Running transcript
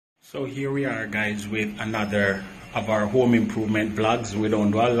So here we are, guys, with another of our home improvement vlogs. We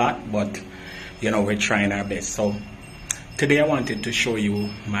don't do a lot, but you know, we're trying our best. So today I wanted to show you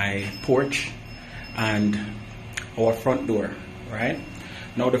my porch and our front door, right?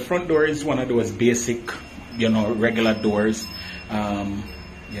 Now the front door is one of those basic, you know, regular doors. I've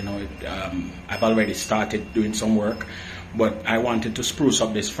already started doing some work, but I wanted to spruce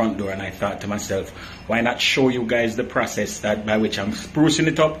up this front door, and I thought to myself, why not show you guys the process that by which I'm sprucing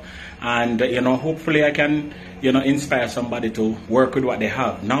it up, and you know, hopefully I can, you know, inspire somebody to work with what they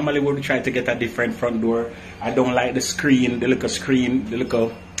have. Normally we would try to get a different front door. I don't like the screen, the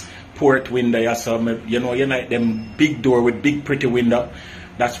little port window, you know, you like them big door with big pretty window.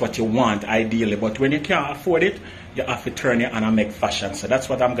 That's what you want ideally, but when you can't afford it, you have to turn it on and make fashion. So that's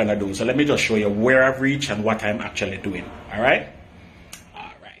what I'm gonna do. So let me just show you where I've reached and what I'm actually doing. All right.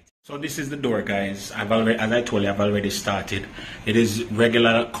 So this is the door, guys. As I told you, I've already started. It is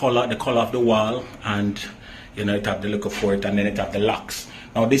regular color, the color of the wall, and you know, it have the little port, and then it have the locks.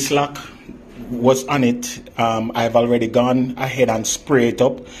 Now this lock was on it. I've already gone ahead and sprayed it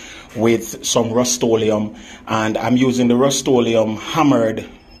up with some Rust-Oleum, and I'm using the Rust-Oleum hammered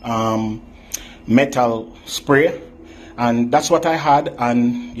metal spray, and that's what I had.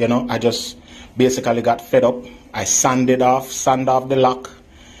 And you know, I just basically got fed up. I sanded off the lock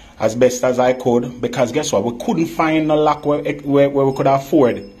as best as I could, because guess what, we couldn't find a lock where we could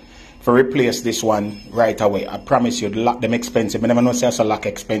afford to replace this one right away. I promise you, the lock them expensive. I never know say it's a lock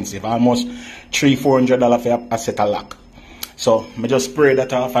expensive, almost $300-400 for a set of lock. So I just spray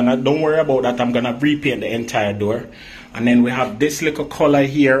that off, and don't worry about that. I'm gonna repaint the entire door. And then we have this little color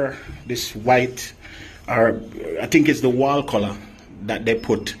here, this white, or I think it's the wall color that they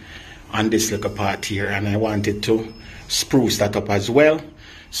put on this little part here, and I wanted to spruce that up as well.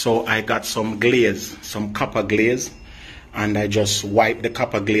 So I got some glaze, some copper glaze, and I just wipe the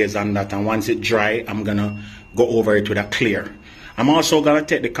copper glaze on that, and once it dry, I'm gonna go over it with a clear. I'm also gonna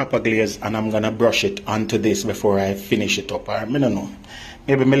take the copper glaze and I'm gonna brush it onto this before I finish it up. I don't know,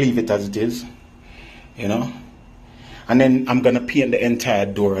 maybe me leave it as it is, you know. And then I'm gonna paint the entire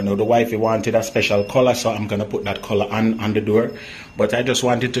door. I know the wifey wanted a special color, so I'm gonna put that color on the door. But I just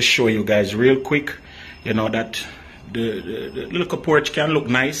wanted to show you guys real quick, you know, that the little porch can look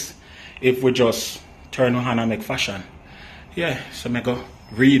nice if we just turn on and make fashion. Yeah, so I'm gonna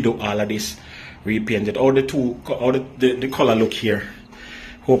redo all of this, repaint it. The color look here.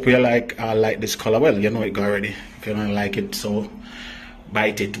 Hope you like this color. Well, you know it already. If you don't like it, so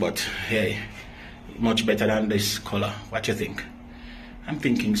bite it. But hey, much better than this color. What you think? I'm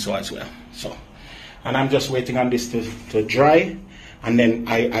thinking so as well. So, and I'm just waiting on this to dry, and then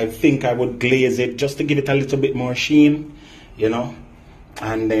I think I would glaze it just to give it a little bit more sheen, you know.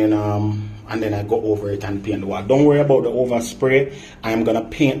 And then I go over it and paint the wall. Don't worry about the overspray. I'm gonna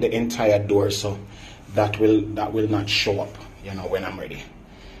paint the entire door, so that will not show up, you know, when I'm ready.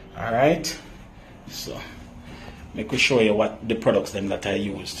 All right. So let me show you what the products then that I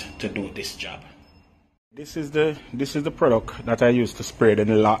used to do this job. This is the product that I used to spray the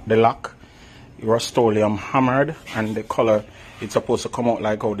lock, Rust-Oleum hammered, and the color, it's supposed to come out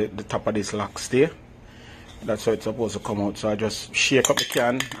like how the top of this lock stay. That's how it's supposed to come out. So I just shake up the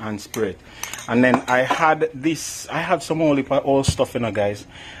can and spray it. And then I had some old stuff, you know, guys.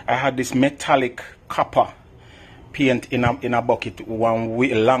 I had this metallic copper paint in a bucket a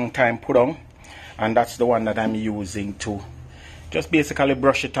long time put on, and that's the one that I'm using to just basically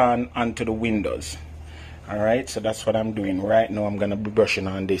brush it onto the windows. All right, so that's what I'm doing right now. I'm gonna be brushing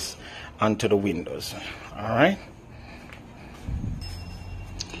on this onto the windows. All right,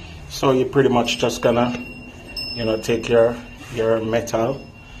 so you're pretty much just gonna, you know, take your metal,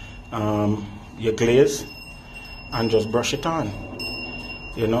 your glaze, and just brush it on,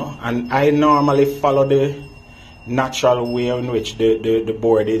 you know. And I normally follow the natural way in which the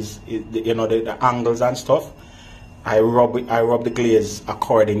board is, you know, the angles and stuff. I rub the glaze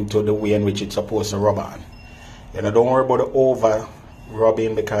according to the way in which it's supposed to rub on. You know, don't worry about the over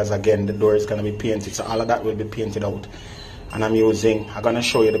rubbing, because again, the door is gonna be painted, so all of that will be painted out. And I'm gonna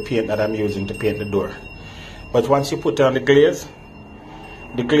show you the paint that I'm using to paint the door. But once you put on the glaze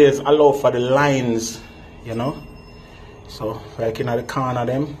allow for the lines, you know. So like in the corner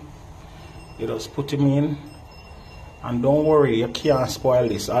them, you just put them in, and don't worry, you can't spoil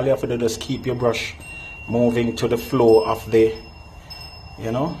this. All you have to do is keep your brush moving to the flow of the,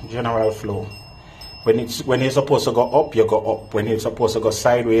 you know, general flow. When you're supposed to go up, you go up. When you're supposed to go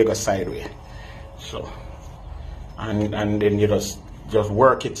sideways, you go sideways. So, and then you just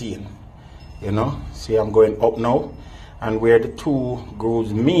work it in, you know. See, I'm going up now, and where the two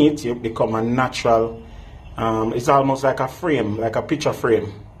grooves meet, you become a natural. It's almost like a frame, like a picture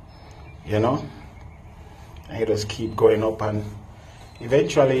frame. you know, and you just keep going up and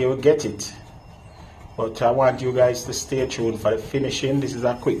eventually you'll get it. But I want you guys to stay tuned for the finishing. This is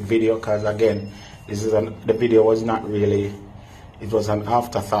a quick video because again, the video was not really, it was an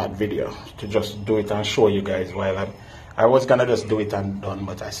afterthought video to just do it and show you guys while I was gonna just do it and done,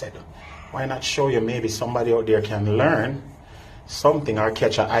 but I said, why not show you? Maybe somebody out there can learn something or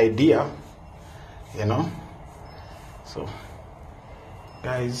catch an idea, you know. So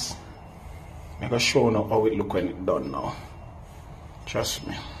guys, I'm gonna show you how it look when it's done now. Trust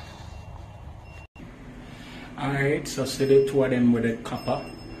me. Alright, so see the two of them with the copper,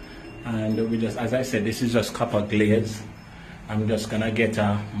 and we just, as I said, this is just copper glaze. I'm just gonna get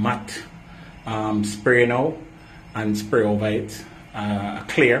a matte spray now and spray over it,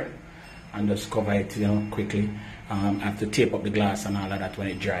 clear, and just cover it, you know, quickly. I have to tape up the glass and all of that when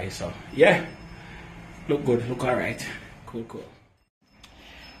it dries. So yeah, look good, look alright, cool.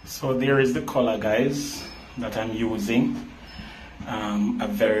 So there is the color, guys, that I'm using. A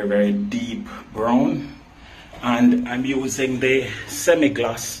very deep brown, and I'm using the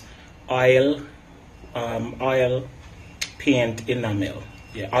semi-gloss oil paint enamel,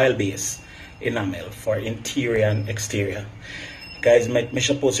 oil base enamel for interior and exterior. Guys, I'm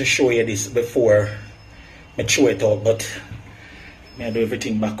supposed to show you this before I show it out, but I do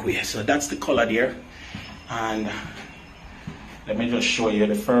everything back way. So that's the color there, and let me just show you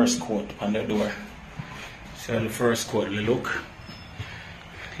the first coat on the door. So the first coat, the look.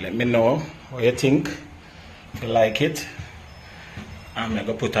 Let me know what you think, if you like it. I'm going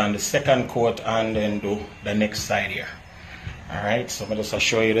to put on the second coat and then do the next side here. Alright, so I'm just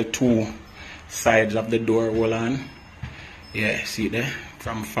show you the two sides of the door. Hold on. Yeah, see there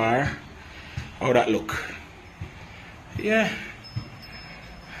from far. How that look? Yeah.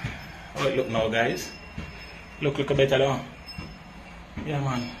 How it look now, guys? Look a better now. Yeah,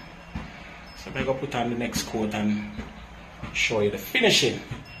 man. So I'm going to put on the next coat and show you the finishing.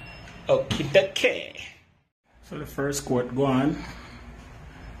 Okay. So the first coat go on,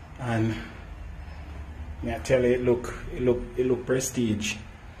 and I tell you, it look prestige.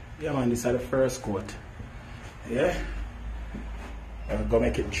 Yeah, man, this is the first coat. Yeah. I'm gonna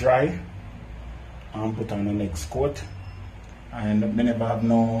make it dry and put on the next coat. And I never have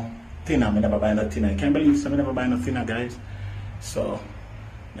no thinner. I never buy no thinner. I can't believe I never buy no thinner, guys. So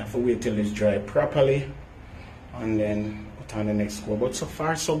I have to wait till it's dry properly and then put on the next coat. But so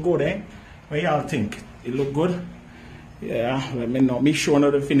far so good, eh? What y'all think? It look good? Yeah, let me know. Me showing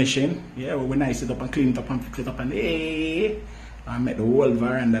you the finishing. Yeah, we nice it up and clean it up and fix it up and hey, I make the whole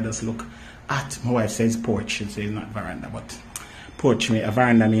veranda just look at. My wife says porch, she says not veranda, but porch me a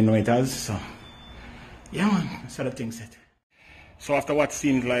veranda, you know it as. So yeah, man, that's how the thing set. So after what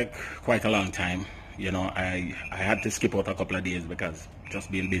seemed like quite a long time, you know, I had to skip out a couple of days because just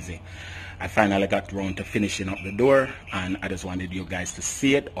being busy. I finally got around to finishing up the door, and I just wanted you guys to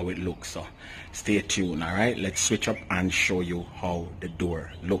see it, how it looks. So stay tuned, all right? Let's switch up and show you how the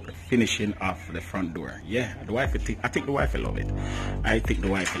door look, the finishing of the front door. Yeah, I think the wife will love it. I think the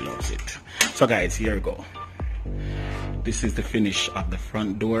wife loves it. So guys, here we go. This is the finish of the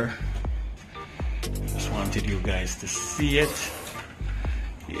front door. Just wanted you guys to see it.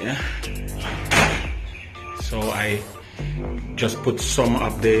 Yeah. So I just put some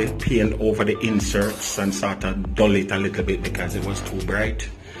of the paint over the inserts and sort of dull it a little bit because it was too bright,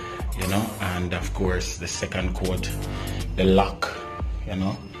 you know. And of course the second coat, the lock, you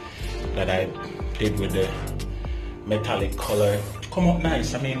know, that I did with the metallic color, come out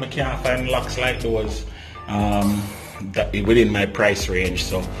nice. I mean, we can't find locks like those that within my price range,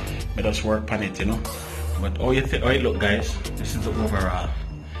 so I just work on it, you know. But how it look, guys? This is the overall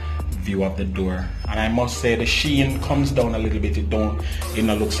view of the door, and I must say the sheen comes down a little bit. It don't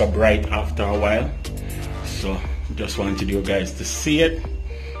look so bright after a while. So just wanted you guys to see it,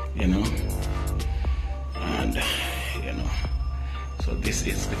 you know. And you know, so this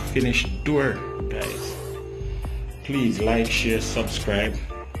is the finished door, guys. Please like, share, subscribe,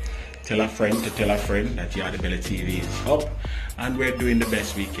 tell a friend to tell a friend that Yardie Belly TV is up and we're doing the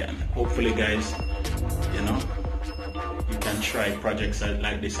best we can. Hopefully, guys, you know, you can try projects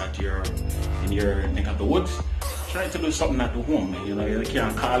like this in your neck of the woods. Try to do something at home. You know, you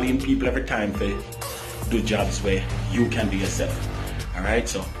can't call in people every time to do jobs where you can do yourself. Alright,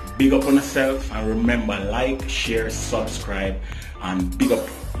 so big up on yourself, and remember, like, share, subscribe, and big up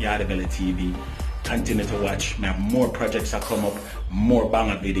Yardie Belly TV. Continue to watch. We have more projects that come up, more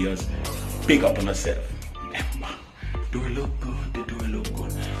banger videos. Big up on yourself. Remember, do it look good, the door look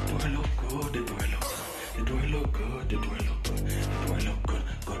good, do it look good, the door look good, the door look good, the door look good,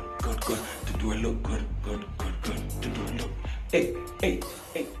 the door look good, good, the door look good, good, the door look. Hey.